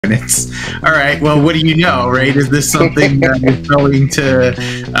Minutes. All right. Well, what do you know, right? Is this something that is going to,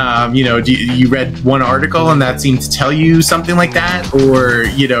 you read one article and that seemed to tell you something like that? Or,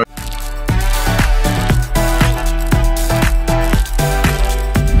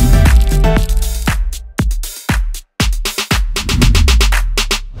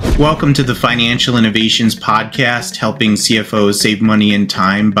 Welcome to the Financial Innovations Podcast, helping CFOs save money and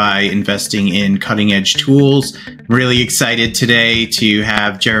time by investing in cutting-edge tools. Really excited today to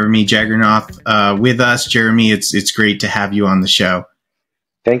have Jeremy Jaggernauth with us. Jeremy, it's great to have you on the show.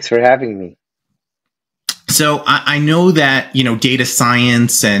 Thanks for having me. So I know that data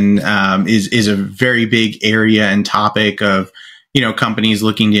science and is a very big area and topic of companies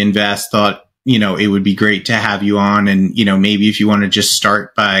looking to invest. Thought it would be great to have you on, and maybe if you want to just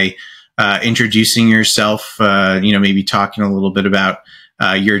start by introducing yourself, maybe talking a little bit about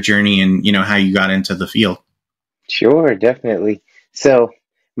your journey and how you got into the field. Sure, definitely. So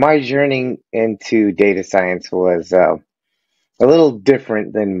my journey into data science was a little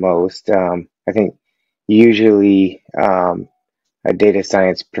different than most. I think usually a data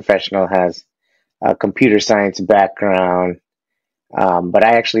science professional has a computer science background, but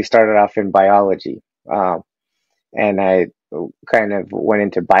I actually started off in biology, and I kind of went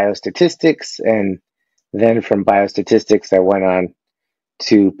into biostatistics, and then from biostatistics I went on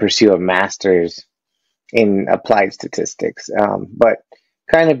to pursue a master's in applied statistics. But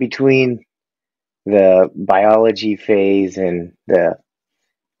kind of between the biology phase and the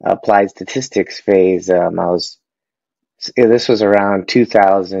applied statistics phase, this was around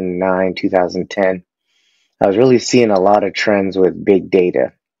 2009, 2010. I was really seeing a lot of trends with big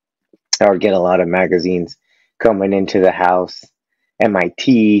data. I would get a lot of magazines coming into the house,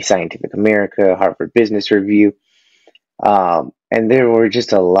 MIT, Scientific America, Harvard Business Review. And there were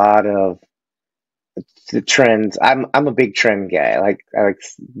just a lot of the trends. I'm a big trend guy. I like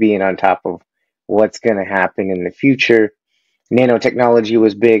being on top of what's going to happen in the future. Nanotechnology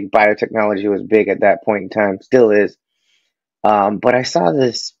was big. Biotechnology was big at that point in time. Still is. But I saw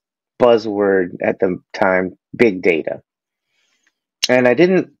this buzzword at the time, big data. And I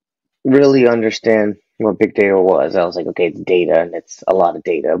didn't really understand what big data was. I was like, okay, it's data and it's a lot of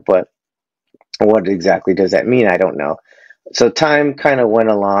data, but what exactly does that mean? I don't know. So time kind of went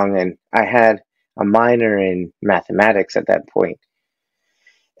along, and I had a minor in mathematics at that point.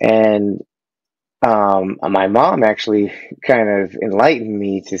 And my mom actually kind of enlightened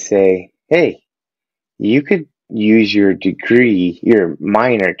me to say, hey, you could use your degree, your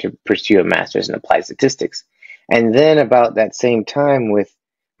minor, to pursue a master's in applied statistics. And then about that same time, with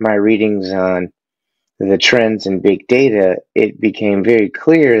my readings on the trends in big data, it became very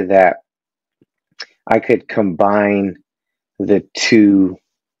clear that I could combine the two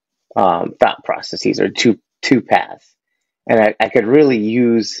thought processes, or two paths. And I could really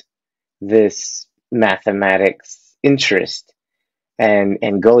use this mathematics interest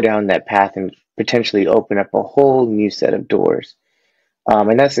and go down that path and potentially open up a whole new set of doors.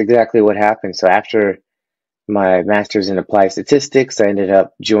 And that's exactly what happened. So after my master's in applied statistics, I ended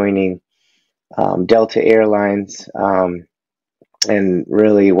up joining Delta Airlines, and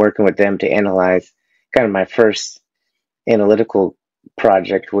really working with them to analyze kind of my first analytical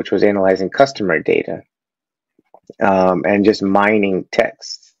project, which was analyzing customer data, and just mining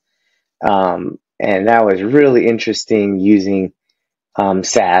text. And that was really interesting, using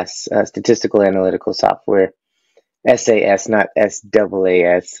SAS, statistical analytical software, SAS, not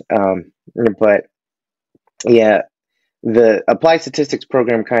SAAS. But yeah, the applied statistics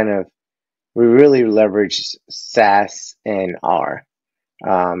program we really leveraged SAS and R.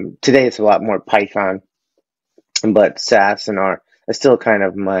 Today it's a lot more Python, but SAS and R are still kind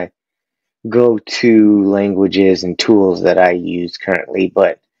of my go-to languages and tools that I use currently.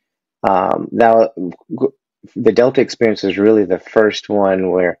 But the Delta experience was really the first one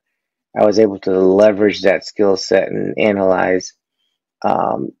where I was able to leverage that skill set and analyze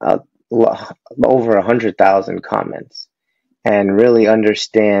over 100,000 comments, and really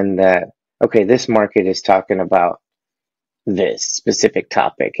understand that, okay, this market is talking about this specific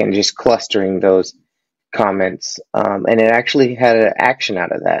topic, and just clustering those comments. And it actually had an action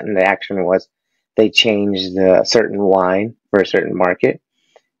out of that. And the action was they changed a certain wine for a certain market,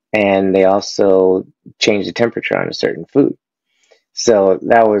 and they also changed the temperature on a certain food. So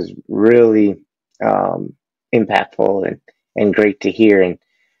that was really impactful and great to hear. And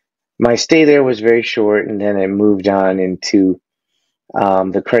my stay there was very short, and then I moved on into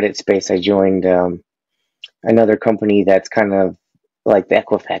the credit space. I joined another company that's kind of like the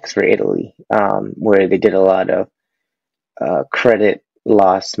Equifax for Italy, where they did a lot of credit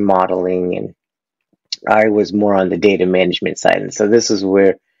loss modeling, and I was more on the data management side. And so this is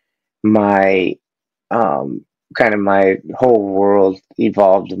where my kind of my whole world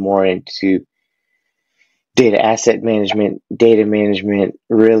evolved more into data asset management,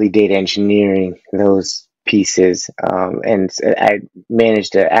 really data engineering, those pieces. And I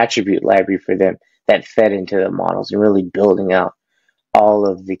managed an attribute library for them that fed into the models and really building out all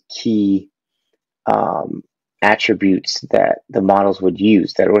of the key um, attributes that the models would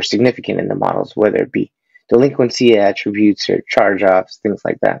use that were significant in the models, whether it be delinquency attributes or charge offs, things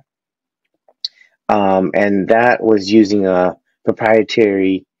like that. And that was using a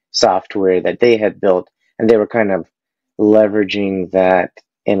proprietary software that they had built, and they were kind of leveraging that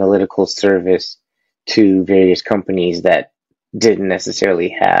analytical service to various companies that didn't necessarily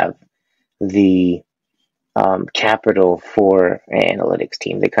have the capital for an analytics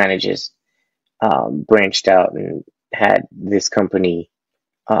team. They kind of just branched out and had this company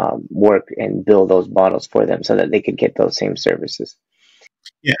work and build those models for them so that they could get those same services.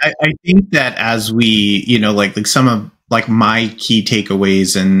 Yeah, I think that as we, like some of like my key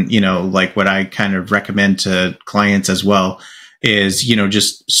takeaways and, like what I kind of recommend to clients as well is,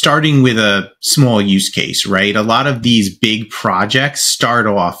 just starting with a small use case, right? A lot of these big projects start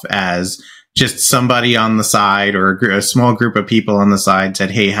off as just somebody on the side or a small group of people on the side said,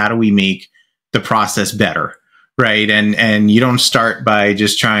 hey, how do we make the process better? Right. And you don't start by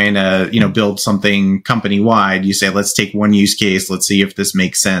just trying to, build something company wide. You say, let's take one use case. Let's see if this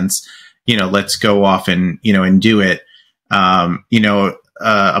makes sense. Let's go off and, and do it.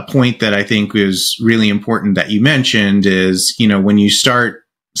 A point that I think is really important that you mentioned is, when you start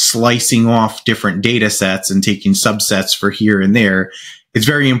slicing off different data sets and taking subsets for here and there, it's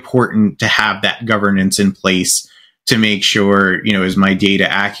very important to have that governance in place to make sure, is my data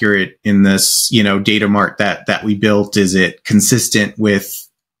accurate in this, data mart that we built? Is it consistent with,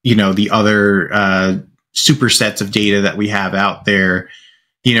 the other supersets of data that we have out there?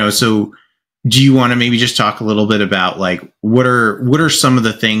 So do you want to maybe just talk a little bit about like what are some of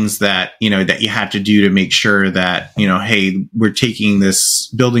the things that, that you had to do to make sure that, hey, we're taking this,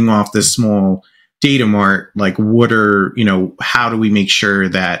 building off this small data mart, like what are, how do we make sure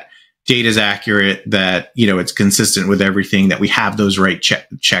that data is accurate, that, it's consistent with everything, that we have those right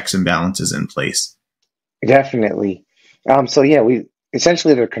checks and balances in place? Definitely. So yeah, we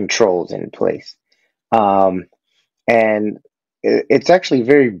essentially there are controls in place. And it's actually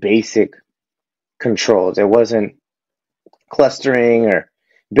very basic controls. It wasn't clustering or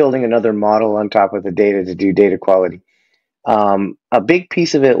building another model on top of the data to do data quality. A big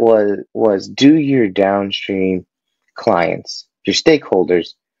piece of it was do your downstream clients, your stakeholders,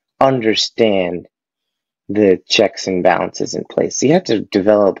 understand the checks and balances in place. So you have to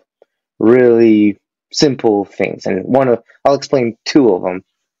develop really simple things, and I'll explain two of them,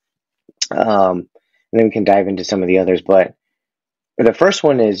 and then we can dive into some of the others. But the first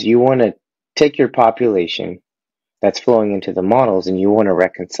one is you want to take your population that's flowing into the models, and you want to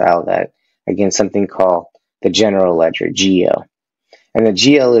reconcile that against something called the general ledger, GL. And the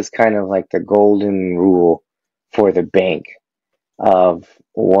GL is kind of like the golden rule for the bank of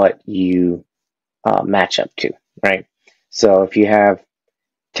what you match up to, right? So if you have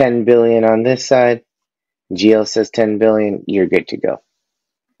 10 billion on this side, GL says 10 billion, you're good to go.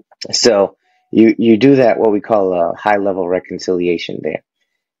 So you do that, what we call a high level reconciliation there,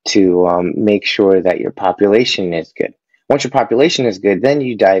 to make sure that your population is good. Once your population is good, then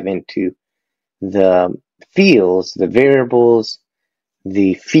you dive into the fields, the variables,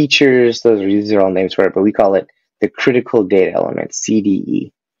 the features. These are all names for it, but we call it the critical data element,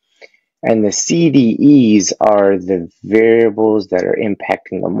 CDE. And the CDEs are the variables that are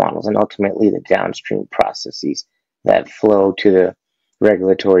impacting the models and ultimately the downstream processes that flow to the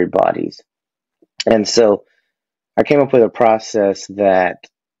regulatory bodies. And so I came up with a process that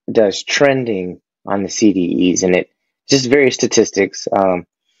does trending on the CDEs, and it just various statistics.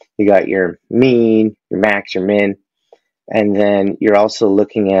 You got your mean, your max, your min, and then you're also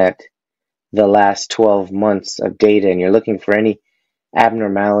looking at the last 12 months of data, and you're looking for any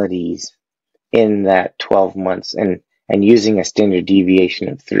abnormalities in that 12 months and using a standard deviation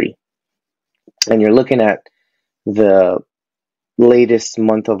of 3. And you're looking at the latest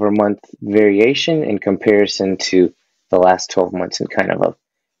month over month variation in comparison to the last 12 months and kind of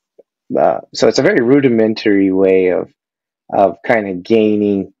so it's a very rudimentary way of kind of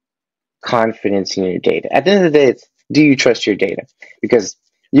gaining confidence in your data. At the end of the day, it's, do you trust your data? Because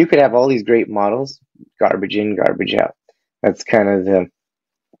you could have all these great models, garbage in, garbage out. That's kind of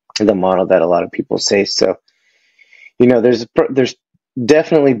the model that a lot of people say. So, there's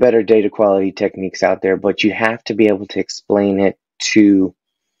definitely better data quality techniques out there, but you have to be able to explain it to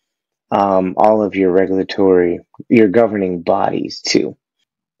all of your governing bodies too.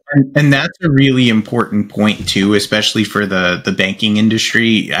 And that's a really important point too, especially for the banking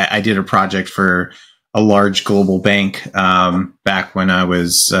industry. I did a project for a large global bank back when I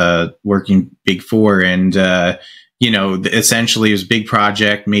was working Big Four, and essentially it was a big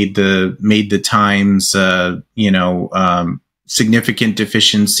project. Made the Times significant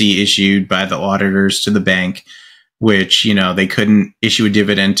deficiency issued by the auditors to the bank, which, they couldn't issue a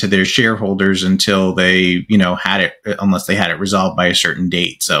dividend to their shareholders until they, had it, unless they had it resolved by a certain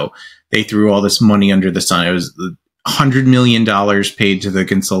date. So they threw all this money under the sun. It was $100 million paid to the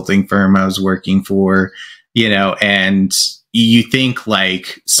consulting firm I was working for, and you think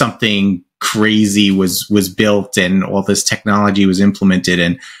like something crazy was built and all this technology was implemented.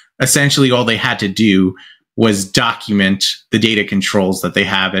 And essentially all they had to do was document the data controls that they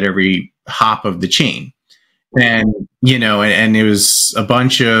have at every hop of the chain. And and it was a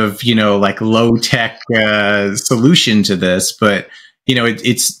bunch of like low tech solution to this, but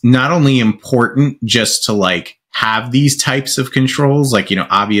it's not only important just to like have these types of controls, like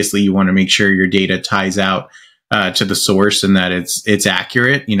obviously you want to make sure your data ties out to the source and that it's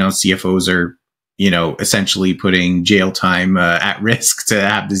accurate. CFOs are essentially putting jail time at risk to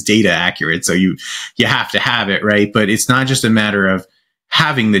have this data accurate, so you have to have it right. But it's not just a matter of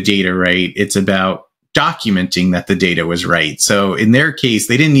having the data right; it's about documenting that the data was right. So in their case,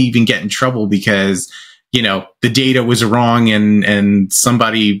 they didn't even get in trouble because, the data was wrong and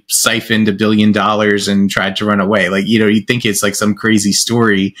somebody siphoned $1 billion and tried to run away. Like, you think it's like some crazy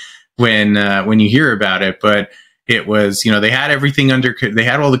story when you hear about it, but it was, they had everything they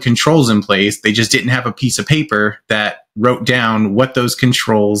had all the controls in place. They just didn't have a piece of paper that wrote down what those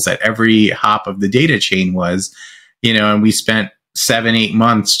controls at every hop of the data chain was, and we spent 7-8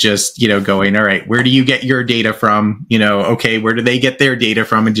 months just going, all right, where do you get your data from, okay, where do they get their data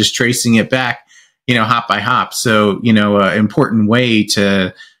from, and just tracing it back hop by hop. So important way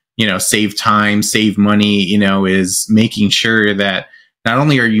to save time, save money, is making sure that not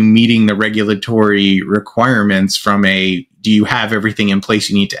only are you meeting the regulatory requirements from do you have everything in place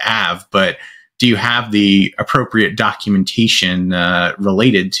you need to have, but do you have the appropriate documentation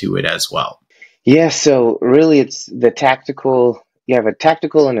related to it as well? Yeah, so really it's you have a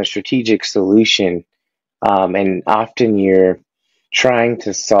tactical and a strategic solution. And often you're trying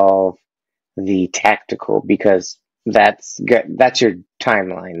to solve the tactical because that's your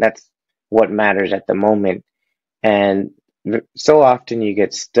timeline. That's what matters at the moment. And so often you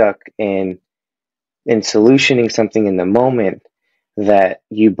get stuck in solutioning something in the moment that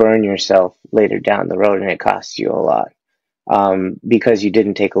you burn yourself later down the road, and it costs you a lot. Because you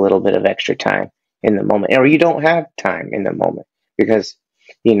didn't take a little bit of extra time in the moment, or you don't have time in the moment because,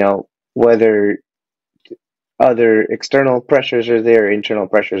 whether other external pressures are there, internal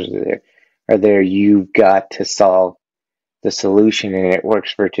pressures are there, you've got to solve the solution and it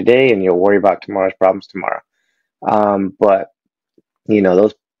works for today and you'll worry about tomorrow's problems tomorrow. But,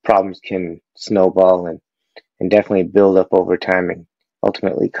 those problems can snowball and definitely build up over time and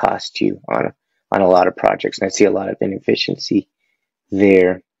ultimately cost you on a lot of projects. And I see a lot of inefficiency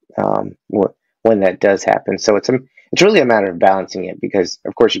there when that does happen. So it's really a matter of balancing it because,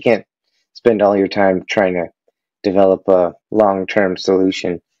 of course, you can't spend all your time trying to develop a long-term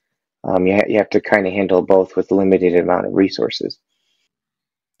solution. You have to kind of handle both with limited amount of resources.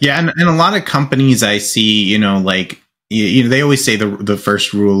 Yeah, and a lot of companies I see, they always say the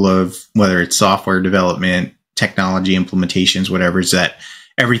first rule of whether it's software development, technology implementations, whatever, is that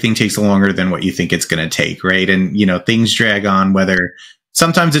everything takes longer than what you think it's going to take, right? And, things drag on, whether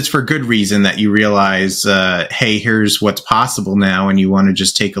sometimes it's for good reason that you realize, hey, here's what's possible now, and you want to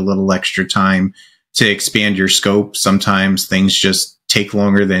just take a little extra time to expand your scope. Sometimes things just take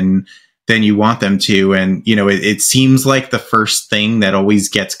longer than you want them to. And, it seems like the first thing that always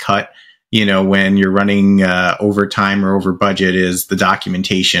gets cut, when you're running over time or over budget is the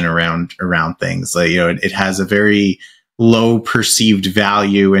documentation around things. Like, it has a very low perceived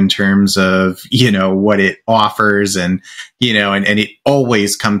value in terms of, what it offers. And, and it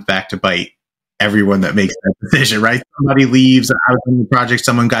always comes back to bite everyone that makes that decision, right? Somebody leaves out of the project,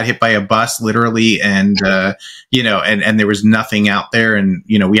 someone got hit by a bus literally, and and there was nothing out there, and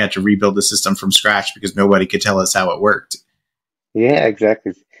we had to rebuild the system from scratch because nobody could tell us how it worked. Yeah,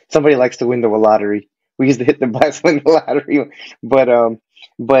 exactly. Somebody likes to win the lottery. We used to hit the bus, win the lottery, but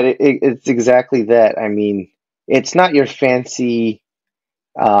it's exactly that. I mean, it's not your fancy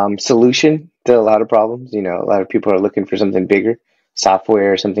solution to a lot of problems. A lot of people are looking for something bigger,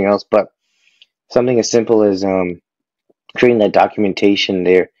 software or something else, but something as simple as creating that documentation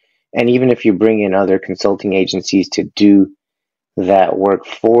there. And even if you bring in other consulting agencies to do that work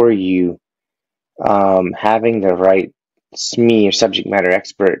for you, having the right SME or subject matter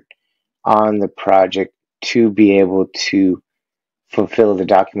expert on the project to be able to fulfill the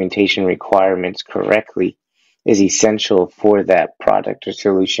documentation requirements correctly is essential for that product or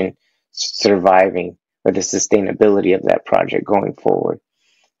solution surviving, or the sustainability of that project going forward.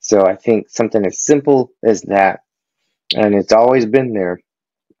 So I think something as simple as that, and it's always been there,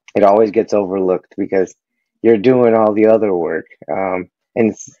 it always gets overlooked because you're doing all the other work. And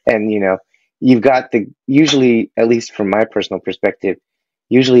you've got usually, at least from my personal perspective,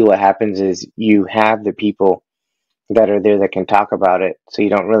 usually what happens is you have the people that are there that can talk about it, so you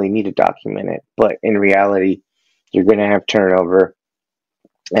don't really need to document it. But in reality, you're going to have turnover.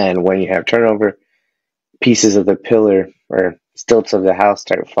 And when you have turnover, pieces of the pillar or stilts of the house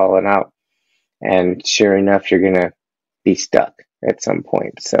start falling out. And sure enough, you're going to be stuck at some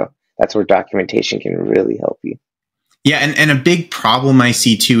point. So that's where documentation can really help you. Yeah. And a big problem I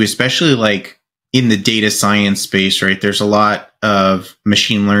see too, especially like in the data science space, right? There's a lot of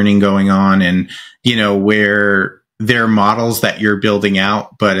machine learning going on, and, where there are models that you're building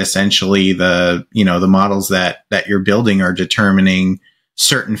out, but essentially the models that you're building are determining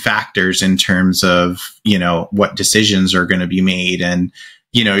certain factors in terms of, what decisions are going to be made. And,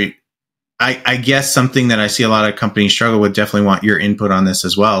 I guess something that I see a lot of companies struggle with, definitely want your input on this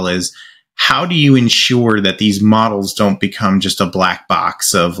as well, is how do you ensure that these models don't become just a black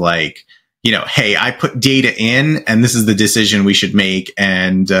box of like, hey, I put data in and this is the decision we should make.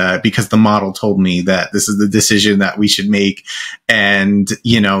 And because the model told me that this is the decision that we should make. And,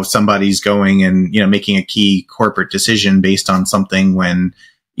 somebody's going and, making a key corporate decision based on something when,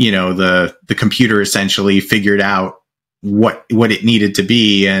 the computer essentially figured out what it needed to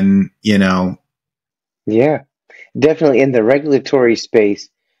be. And, Yeah, definitely in the regulatory space,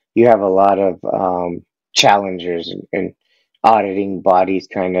 you have a lot of challengers and auditing bodies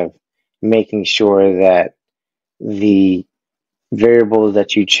kind of making sure that the variable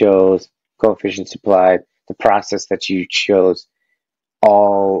that you chose, coefficients applied, the process that you chose,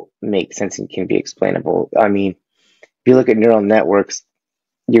 all make sense and can be explainable. I mean, if you look at neural networks,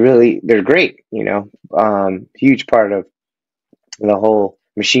 they're great, huge part of the whole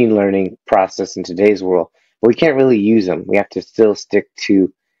machine learning process in today's world. But we can't really use them. We have to still stick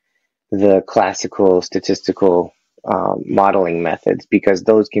to the classical statistical modeling methods because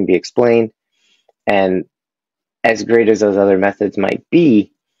those can be explained. And as great as those other methods might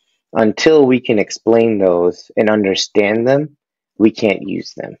be, until we can explain those and understand them, we can't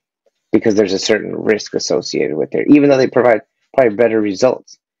use them because there's a certain risk associated with it, even though they provide probably better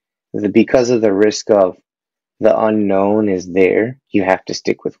results. Because of the risk of the unknown is there, you have to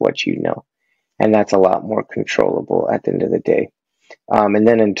stick with what you know. And that's a lot more controllable at the end of the day. And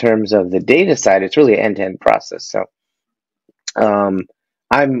then in terms of the data side, it's really an end-to-end process. So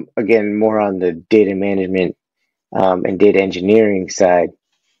I'm, again, more on the data management and data engineering side.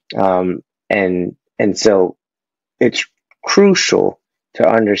 And so it's crucial to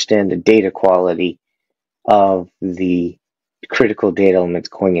understand the data quality of the critical data elements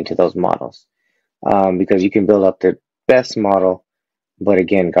going into those models. Because you can build up the best model, but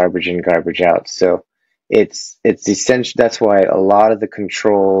again, garbage in, garbage out. So it's essential. That's why a lot of the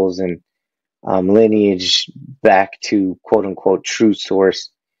controls and lineage back to quote unquote true source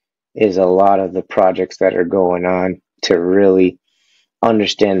is a lot of the projects that are going on to really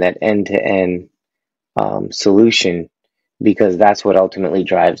understand that end to end solution, because that's what ultimately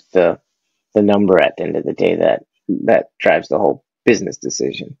drives the number at the end of the day that drives the whole business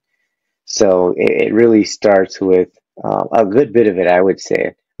decision. So it really starts with a good bit of it, I would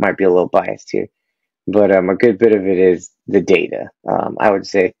say, might be a little biased here, but a good bit of it is the data. I would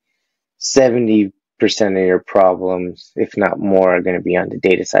say 70% of your problems, if not more, are going to be on the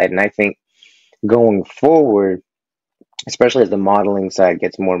data side. And I think going forward, especially as the modeling side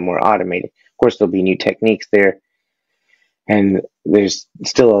gets more and more automated, of course, there'll be new techniques there, and there's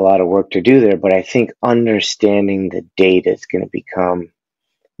still a lot of work to do there. But I think understanding the data is going to become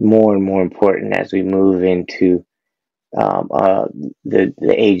more and more important as we move into the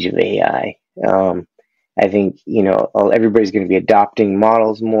age of AI. I think everybody's going to be adopting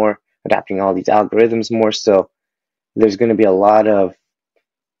models more, adopting all these algorithms more. So there's going to be a lot of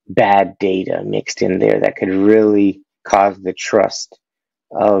bad data mixed in there that could really cause the trust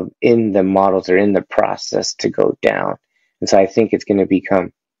in the models or in the process to go down. And so I think it's going to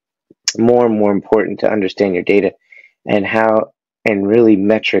become more and more important to understand your data and really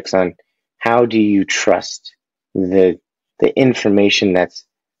metrics on how do you trust the information that's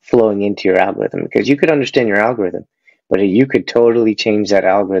flowing into your algorithm, because you could understand your algorithm, but you could totally change that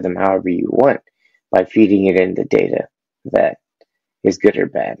algorithm however you want by feeding it in the data that is good or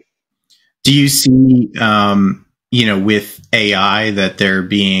bad. Do you see with AI, that there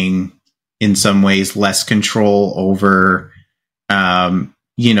being in some ways less control over,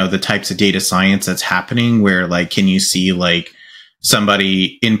 the types of data science that's happening, where like, can you see like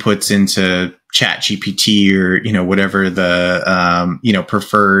somebody inputs into chat GPT or, whatever the,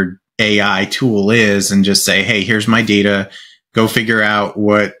 preferred AI tool is, and just say, hey, here's my data, go figure out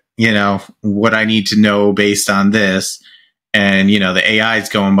what I need to know based on this. And, the AI is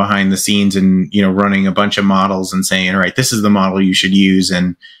going behind the scenes and, running a bunch of models and saying, all right, this is the model you should use.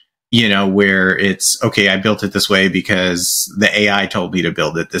 And, where it's, okay, I built it this way because the AI told me to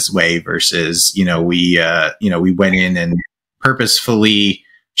build it this way, versus, we went in and purposefully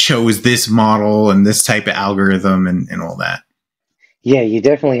chose this model and this type of algorithm and all that. Yeah, you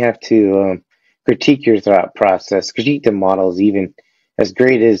definitely have to critique your thought process, critique the models, even as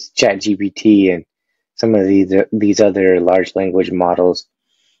great as ChatGPT and some of these other large language models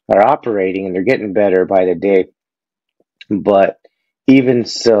are operating, and they're getting better by the day. But even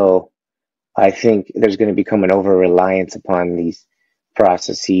so, I think there's going to become an over-reliance upon these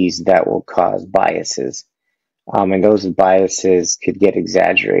processes that will cause biases. And those biases could get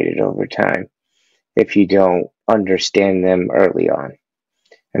exaggerated over time if you don't understand them early on.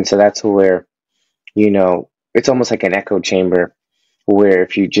 And so that's where, it's almost like an echo chamber, where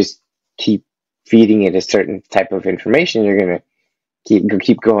if you just keep feeding it a certain type of information, you're going to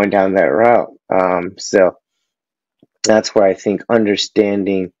keep going down that route. So that's where I think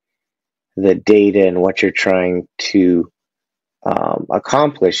understanding the data and what you're trying to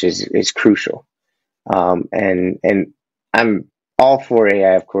accomplish is crucial. And I'm all for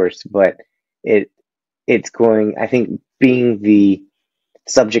AI, of course, but it's going. I think being the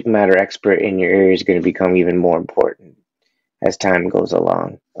subject matter expert in your area is going to become even more important as time goes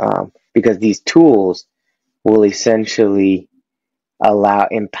along, because these tools will essentially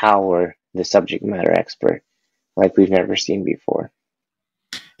empower the subject matter expert like we've never seen before.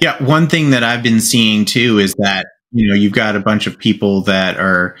 Yeah, one thing that I've been seeing too is that, you've got a bunch of people that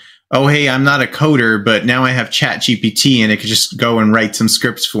are, oh, hey, I'm not a coder, but now I have Chat GPT and it could just go and write some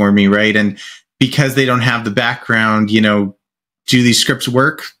scripts for me, right? And because they don't have the background, do these scripts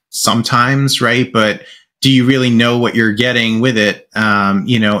work? Sometimes, right? But do you really know what you're getting with it?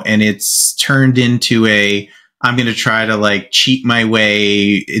 And it's turned into I'm going to try to like cheat my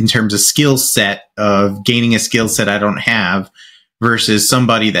way in terms of skill set of gaining a skill set I don't have, versus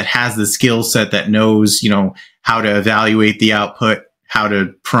somebody that has the skill set that knows, how to evaluate the output, how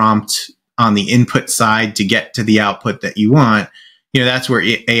to prompt on the input side to get to the output that you want. That's where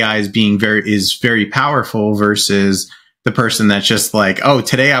AI is very powerful, versus the person that's just like, oh,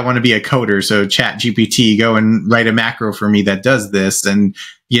 today I want to be a coder, so Chat GPT, go and write a macro for me that does this, and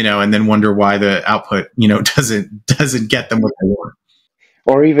and then wonder why the output doesn't get them what they want.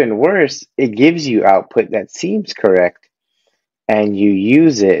 Or even worse, it gives you output that seems correct, and you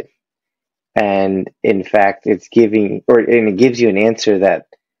use it, and in fact it gives you an answer that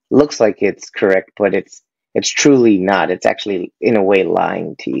looks like it's correct, but it's truly not. It's actually in a way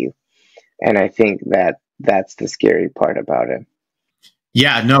lying to you. And I think that's the scary part about it.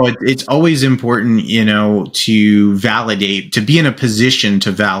 Yeah, no, it's always important, to validate, to be in a position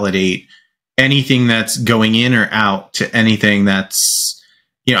to validate anything that's going in or out to anything that's,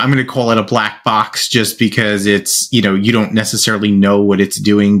 I'm going to call it a black box, just because it's, you don't necessarily know what it's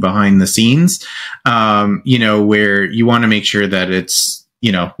doing behind the scenes, where you want to make sure that it's,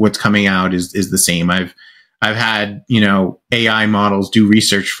 what's coming out is the same. I've had, AI models do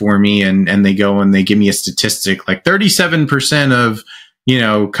research for me, and they go and they give me a statistic like 37% of,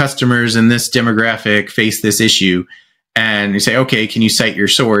 customers in this demographic face this issue. And you say, okay, can you cite your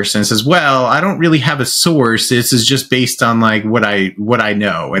source? And it says, well, I don't really have a source. This is just based on like what I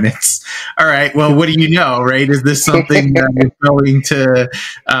know. And it's all right. Well, what do you know, right? Is this something that is going to,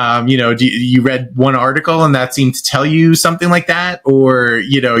 do you read one article and that seemed to tell you something like that? Or,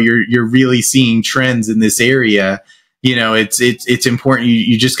 you're really seeing trends in this area. It's important.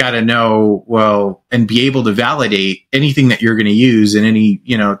 You just got to know, well, and be able to validate anything that you're going to use in any,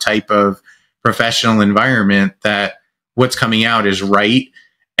 type of professional environment, that what's coming out is right,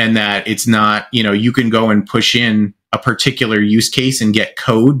 and that it's not, you can go and push in a particular use case and get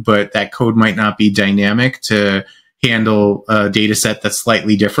code, but that code might not be dynamic to handle a data set that's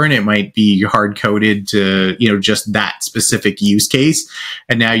slightly different. It might be hard coded to, just that specific use case.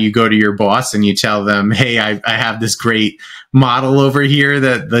 And now you go to your boss and you tell them, hey, I have this great model over here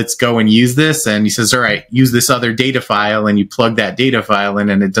that let's go and use this. And he says, all right, use this other data file, and you plug that data file in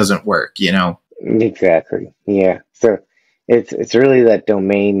and it doesn't work, Exactly. Yeah. So it's really that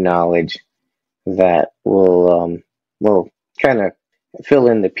domain knowledge that will kind of fill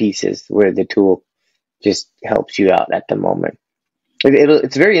in the pieces where the tool just helps you out at the moment.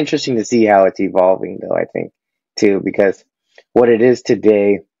 It's very interesting to see how it's evolving, though, I think, too, because what it is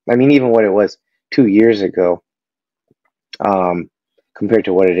today, I mean, even what it was 2 years ago, compared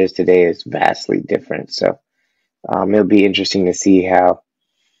to what it is today is vastly different. So it'll be interesting to see how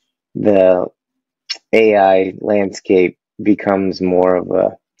the AI landscape becomes more of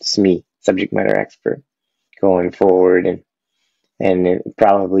a SME, subject matter expert, going forward, and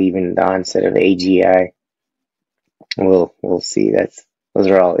probably even the onset of AGI. We'll see. Those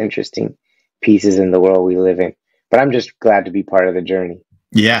are all interesting pieces in the world we live in. But I'm just glad to be part of the journey.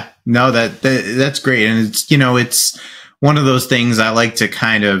 Yeah, no, that's great. And it's, it's one of those things I like to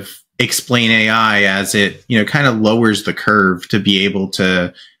kind of explain AI as it, kind of lowers the curve to be able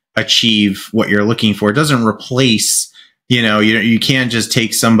to achieve what you're looking for. It doesn't replace, you can't just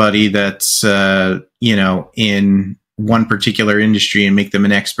take somebody that's, in one particular industry and make them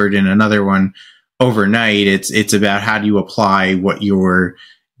an expert in another one overnight. It's about how do you apply what you're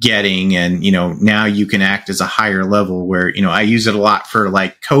getting, and now you can act as a higher level where I use it a lot for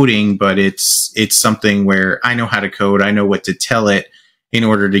like coding, but it's something where I know how to code, I know what to tell it in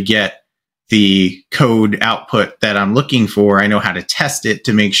order to get the code output that I'm looking for. I know how to test it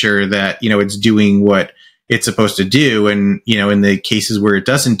to make sure that it's doing what it's supposed to do, and in the cases where it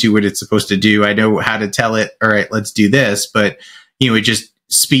doesn't do what it's supposed to do, I know how to tell it, all right, let's do this. But it just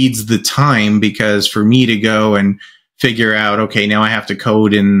speeds the time, because for me to go and figure out, okay, now I have to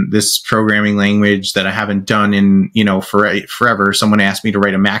code in this programming language that I haven't done in, forever. Someone asked me to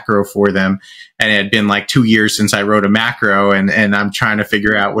write a macro for them, and it had been like 2 years since I wrote a macro, and I'm trying to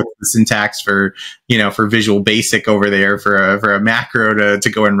figure out what's the syntax for, for Visual Basic over there for a macro to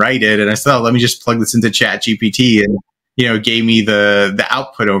go and write it. And I said, oh, let me just plug this into Chat GPT, and, gave me the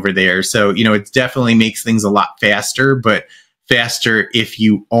output over there. So, it definitely makes things a lot faster, but faster if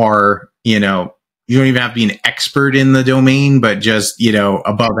you are, you don't even have to be an expert in the domain, but just,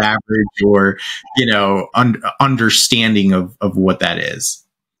 above average, or, understanding of what that is.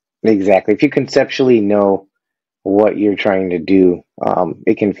 Exactly. If you conceptually know what you're trying to do,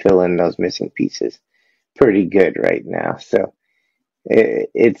 it can fill in those missing pieces pretty good right now. So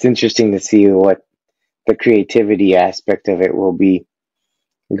it's interesting to see what the creativity aspect of it will be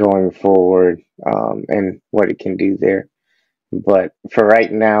going forward, and what it can do there. But for right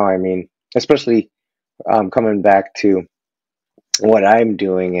now, I mean, especially coming back to what I'm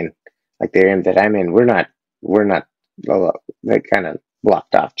doing and like the area that I'm in, we're not like kind of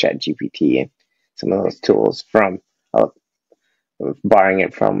blocked off Chat GPT and some of those tools from barring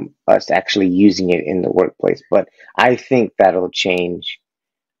it from us actually using it in the workplace. But I think that'll change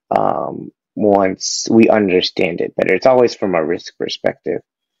once we understand it better. It's always from a risk perspective.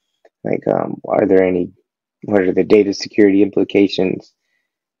 Like, what are the data security implications?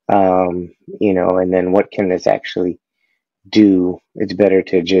 And then what can this actually do? It's better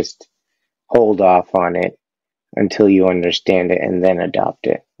to just hold off on it until you understand it and then adopt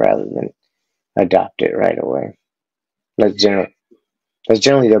it, rather than adopt it right away. That's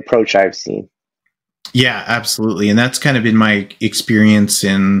generally the approach I've seen. Yeah, absolutely. And that's kind of been my experience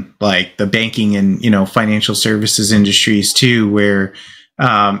in like the banking and, financial services industries too, where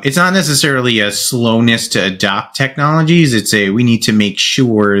it's not necessarily a slowness to adopt technologies. It's we need to make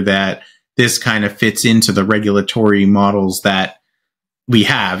sure that this kind of fits into the regulatory models that we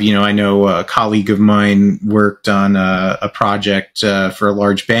have. I know a colleague of mine worked on a project for a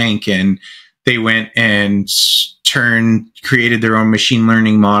large bank, and they went and created their own machine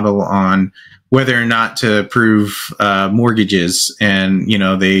learning model on whether or not to approve mortgages. And,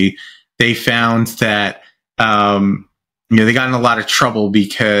 they found that, they got in a lot of trouble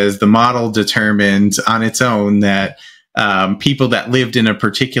because the model determined on its own that people that lived in a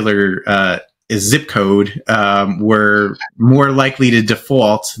particular zip code were more likely to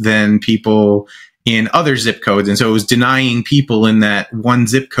default than people in other zip codes. And so it was denying people in that one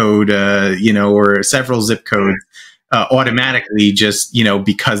zip code, or several zip codes automatically, just,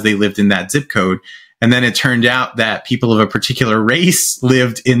 because they lived in that zip code. And then it turned out that people of a particular race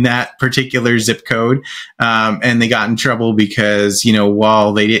lived in that particular zip code. And they got in trouble because,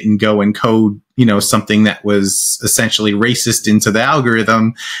 while they didn't go and code, something that was essentially racist into the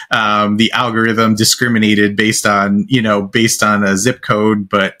algorithm discriminated based on a zip code,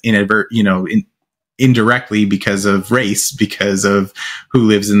 but indirectly because of race, because of who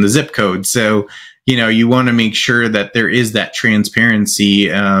lives in the zip code. So, you want to make sure that there is that transparency,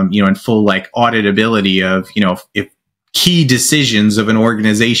 and full like auditability of, if key decisions of an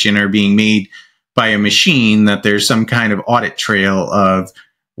organization are being made by a machine, that there's some kind of audit trail of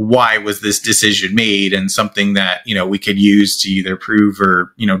why was this decision made, and something that, we could use to either prove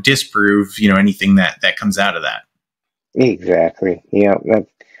or, disprove, anything that comes out of that. Exactly.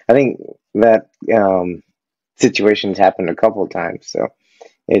 I think that situation's happened a couple of times, so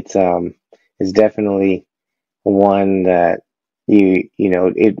it's definitely one that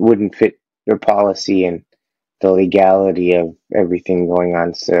it wouldn't fit your policy and the legality of everything going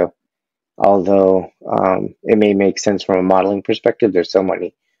on. So although it may make sense from a modeling perspective, there's so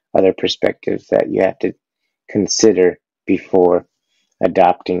many other perspectives that you have to consider before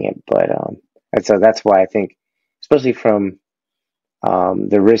adopting it. But and so that's why I think, especially from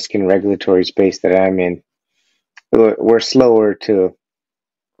the risk and regulatory space that I'm in, we're slower to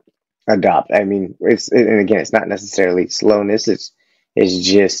adopt. I mean, and again, it's not necessarily slowness. It's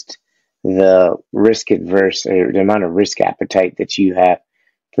just the risk adverse, or the amount of risk appetite that you have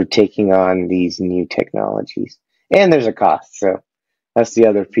for taking on these new technologies. And there's a cost, so that's the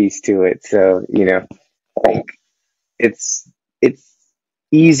other piece to it. So like it's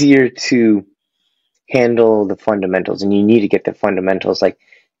easier to handle the fundamentals, and you need to get the fundamentals like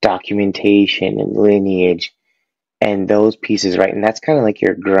documentation and lineage and those pieces right. And that's kind of like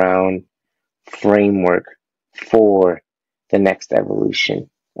your ground framework for the next evolution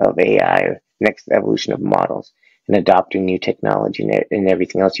of AI, or next evolution of models, and adopting new technology and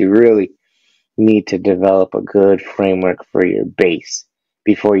everything else. You really need to develop a good framework for your base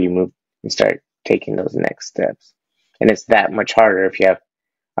before you move and start taking those next steps. And it's that much harder if you have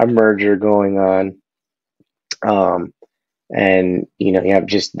a merger going on, and you have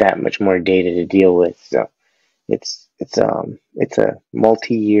just that much more data to deal with. So it's a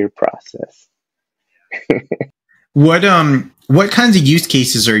multi-year process. What kinds of use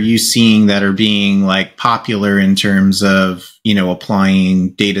cases are you seeing that are being like popular in terms of,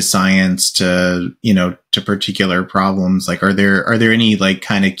 applying data science to, to particular problems? Like, are there any like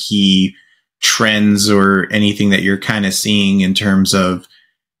kind of key trends or anything that you're kind of seeing in terms of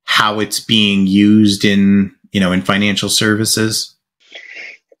how it's being used in, in financial services?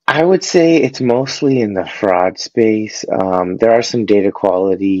 I would say it's mostly in the fraud space. There are some data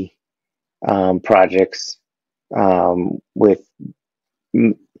quality projects with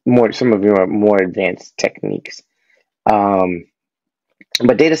some of your more advanced techniques.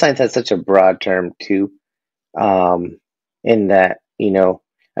 But data science has such a broad term too, in that,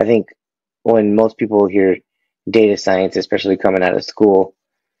 I think when most people hear data science, especially coming out of school,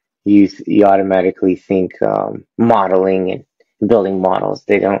 you automatically think modeling and building models.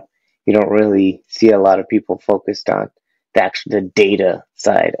 You don't really see a lot of people focused on the data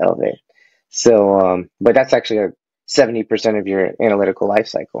side of it. So, but that's actually 70% of your analytical life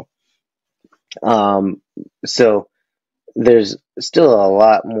cycle. So there's still a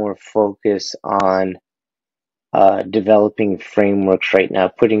lot more focus on developing frameworks right now,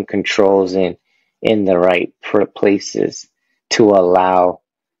 putting controls in the right places to allow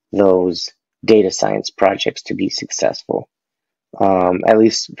those data science projects to be successful. At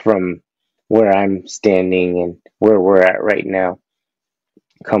least from where I'm standing and where we're at right now,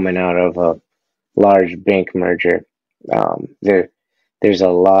 coming out of a large bank merger. There's a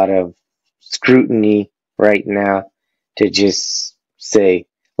lot of scrutiny right now to just say,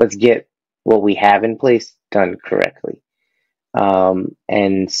 let's get what we have in place done correctly.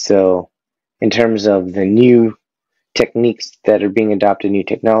 And so in terms of the new techniques that are being adopted, new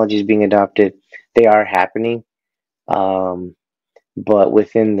technologies being adopted, they are happening. But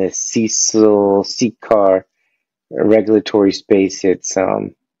within the CCAR regulatory space, it's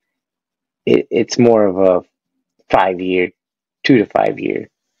more of a 2 to 5 year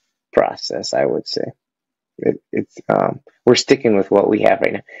process, I would say. We're sticking with what we have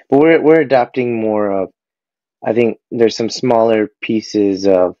right now, but we're adopting more of. I think there's some smaller pieces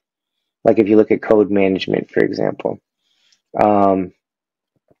of, like if you look at code management, for example.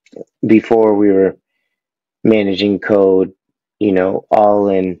 Before we were managing code, all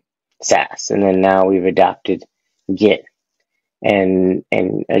in SAS, and then now we've adopted Git and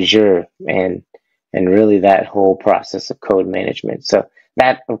Azure and really that whole process of code management. So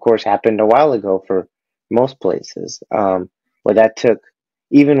that, of course, happened a while ago for most places. But that took,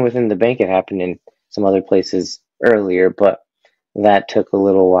 even within the bank, it happened in some other places earlier, but that took a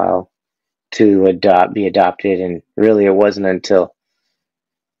little while to be adopted. And really, it wasn't until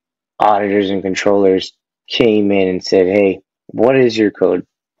auditors and controllers came in and said, hey, what is your code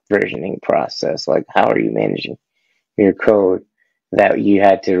versioning process? Like, how are you managing your code? That you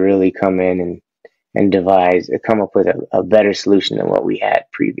had to really come in and come up with a better solution than what we had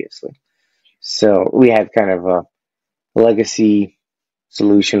previously. So we had kind of a legacy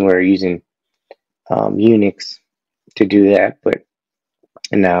solution where we're using Unix to do that, but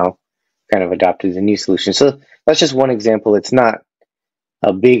and now kind of adopted the new solution. So that's just one example. It's not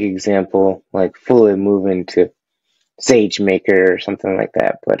a big example, like fully moving to SageMaker or something like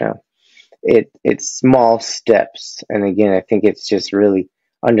that, but it's small steps. And again, I think it's just really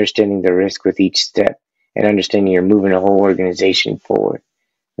understanding the risk with each step and understanding you're moving a whole organization forward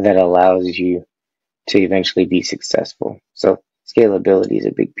that allows you to eventually be successful. So scalability is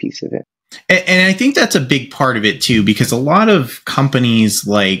a big piece of it. And I think that's a big part of it too, because a lot of companies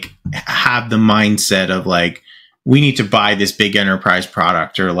like have the mindset of like, we need to buy this big enterprise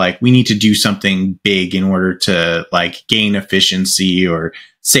product, or like we need to do something big in order to like gain efficiency or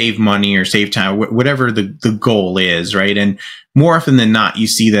save money or save time, whatever the goal is, right? And more often than not, you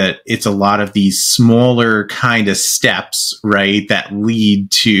see that it's a lot of these smaller kind of steps, right, that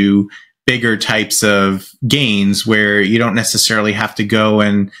lead to bigger types of gains where you don't necessarily have to go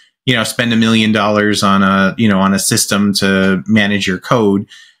and, you know, spend $1 million on a, you know, on a system to manage your code.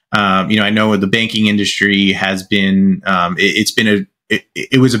 You know, I know the banking industry has been,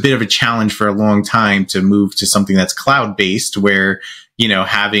 it was a bit of a challenge for a long time to move to something that's cloud-based, where, you know,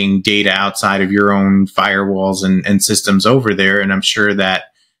 having data outside of your own firewalls and systems over there. And I'm sure that,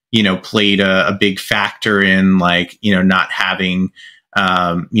 you know, played a big factor in like, you know, not having,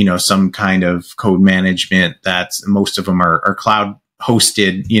 you know, some kind of code management. That's, most of them are cloud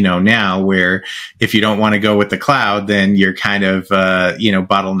hosted, you know, now, where if you don't want to go with the cloud, then you're kind of, you know,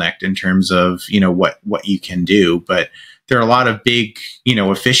 bottlenecked in terms of, you know, what you can do. But there are a lot of big, you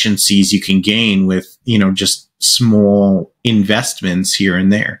know, efficiencies you can gain with, you know, just small investments here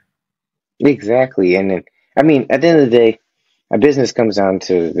and there. Exactly. And then, I mean, at the end of the day, a business comes down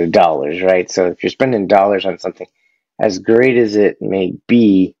to the dollars, right? So if you're spending dollars on something, as great as it may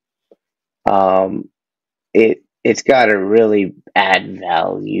be, it's got to really add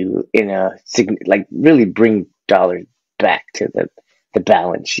value in a like really bring dollars back to the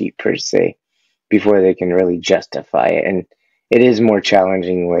balance sheet per se before they can really justify it. And it is more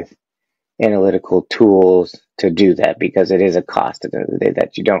challenging with analytical tools to do that, because it is a cost at the end of the day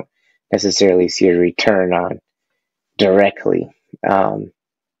that you don't necessarily see a return on directly.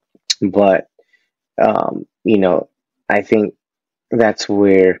 But you know, I think that's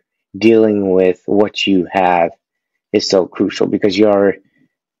where dealing with what you have is so crucial, because you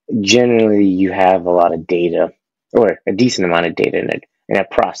have a lot of data, or a decent amount of data in a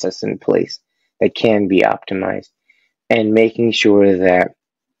process in place that can be optimized, and making sure that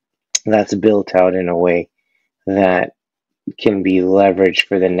that's built out in a way that can be leveraged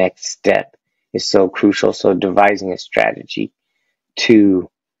for the next step is so crucial. So devising a strategy to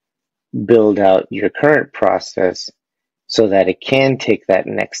build out your current process so that it can take that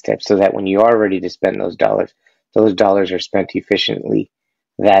next step, so that when you are ready to spend those dollars are spent efficiently.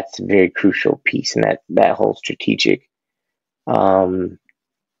 That's a very crucial piece, and that whole strategic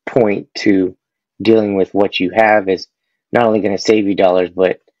point to dealing with what you have is not only going to save you dollars,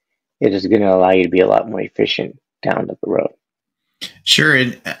 but it is going to allow you to be a lot more efficient down the road. Sure.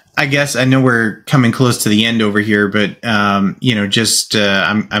 And I guess I know we're coming close to the end over here, but, you know, just,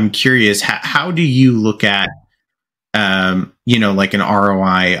 I'm curious, how do you look at, you know, like an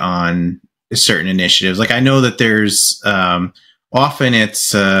ROI on certain initiatives? Like, I know that there's, often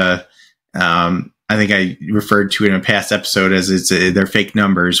it's, I think I referred to it in a past episode as they're fake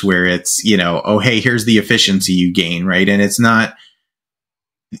numbers, where it's, you know, oh, hey, here's the efficiency you gain, right? And it's not,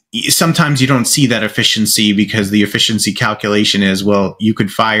 sometimes you don't see that efficiency, because the efficiency calculation is, well, you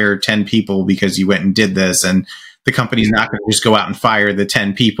could fire 10 people because you went and did this, and the company's not going to just go out and fire the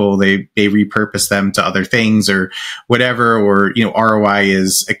 10 people. They repurpose them to other things or whatever. Or, you know, ROI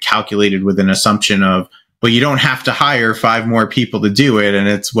is calculated with an assumption of, well, you don't have to hire 5 more people to do it. And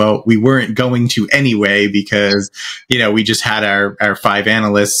it's, well, we weren't going to anyway, because, you know, we just had our 5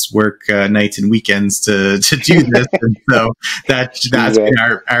 analysts work nights and weekends to do this. And so that's been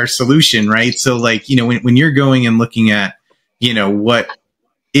our solution, right? So like, you know, when you're going and looking at, you know, what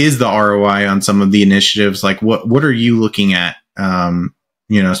is the ROI on some of the initiatives, like what are you looking at,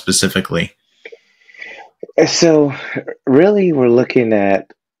 you know, specifically? So really we're looking at,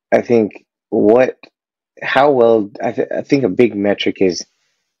 I think, I think a big metric is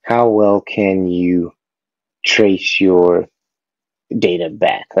how well can you trace your data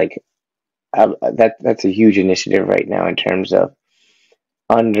back? Like that's a huge initiative right now in terms of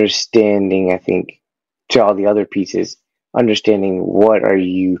understanding, I think, to all the other pieces, understanding what are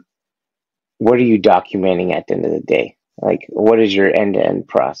you documenting at the end of the day? Like, what is your end-to-end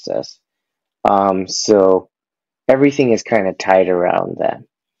process? So everything is kind of tied around that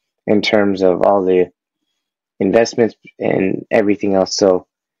in terms of all the investments and everything else. So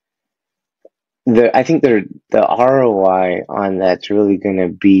I think the ROI on that's really going to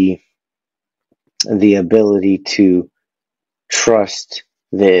be the ability to trust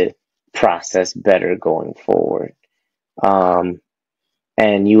the process better going forward. And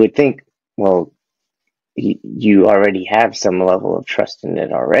you would think, well, you already have some level of trust in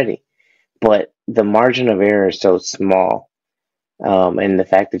it already, but the margin of error is so small, and the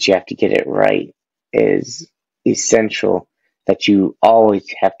fact that you have to get it right is essential, that you always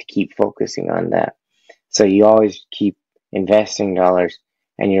have to keep focusing on that. So you always keep investing dollars,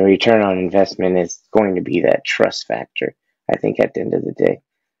 and your return on investment is going to be that trust factor, I think, at the end of the day.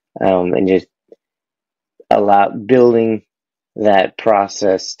 And just building that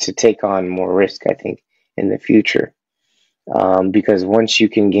process to take on more risk, I think, in the future. Because once you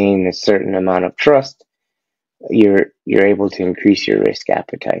can gain a certain amount of trust, you're able to increase your risk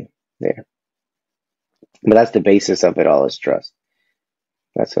appetite there. But that's the basis of it all, is trust.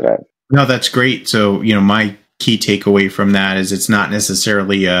 That's what I... No, that's great. So, my key takeaway from that is it's not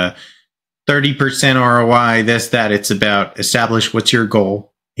necessarily a 30% ROI, this, that. It's about establish what's your goal.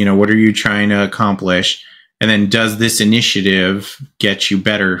 What are you trying to accomplish? And then does this initiative get you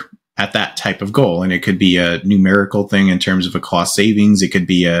better at that type of goal? And it could be a numerical thing in terms of a cost savings. It could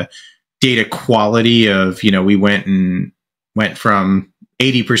be a data quality of, we went from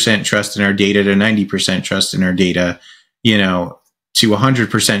 80% trust in our data to 90% trust in our data, to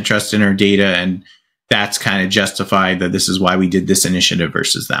 100% trust in our data. And that's kind of justified that this is why we did this initiative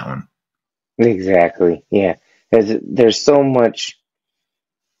versus that one. Exactly. Yeah. There's so much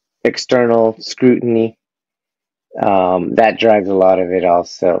external scrutiny that drives a lot of it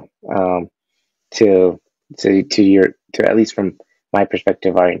also, to at least from my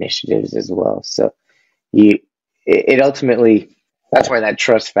perspective, our initiatives as well. So it ultimately, that's why that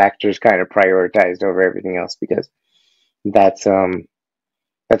trust factor is kind of prioritized over everything else, because that's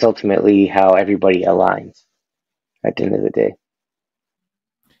ultimately how everybody aligns at the end of the day.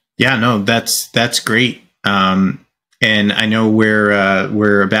 Yeah, no, that's great. And I know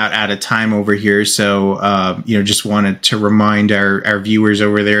we're about out of time over here, so just wanted to remind our viewers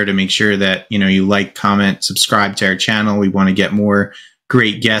over there to make sure that you like, comment, subscribe to our channel. We want to get more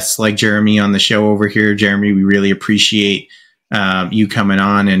great guests like Jeremy on the show over here. Jeremy, we really appreciate you coming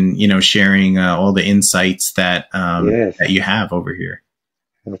on and sharing all the insights that Yes. that you have over here.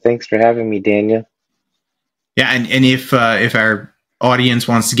 Well, thanks for having me, Daniel. Yeah, and if our audience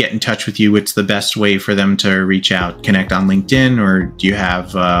wants to get in touch with you, what's the best way for them to reach out? Connect on LinkedIn, or do you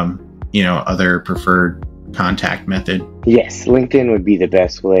have other preferred contact method? Yes, LinkedIn would be the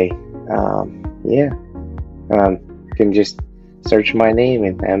best way. You can just search my name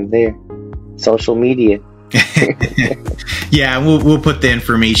and I'm there. Social media. Yeah, we'll put the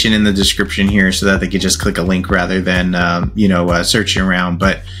information in the description here so that they could just click a link rather than searching around.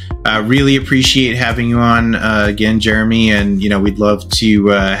 But really appreciate having you on again, Jeremy, and we'd love to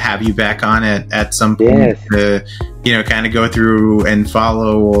have you back on at some point. Yes. To kind of go through and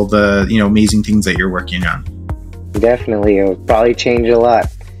follow all the amazing things that you're working on. Definitely, it'll probably change a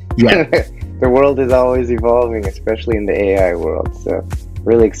lot. Yeah. The world is always evolving, especially in the AI world. So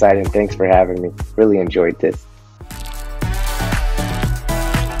really exciting. Thanks for having me. Really enjoyed this.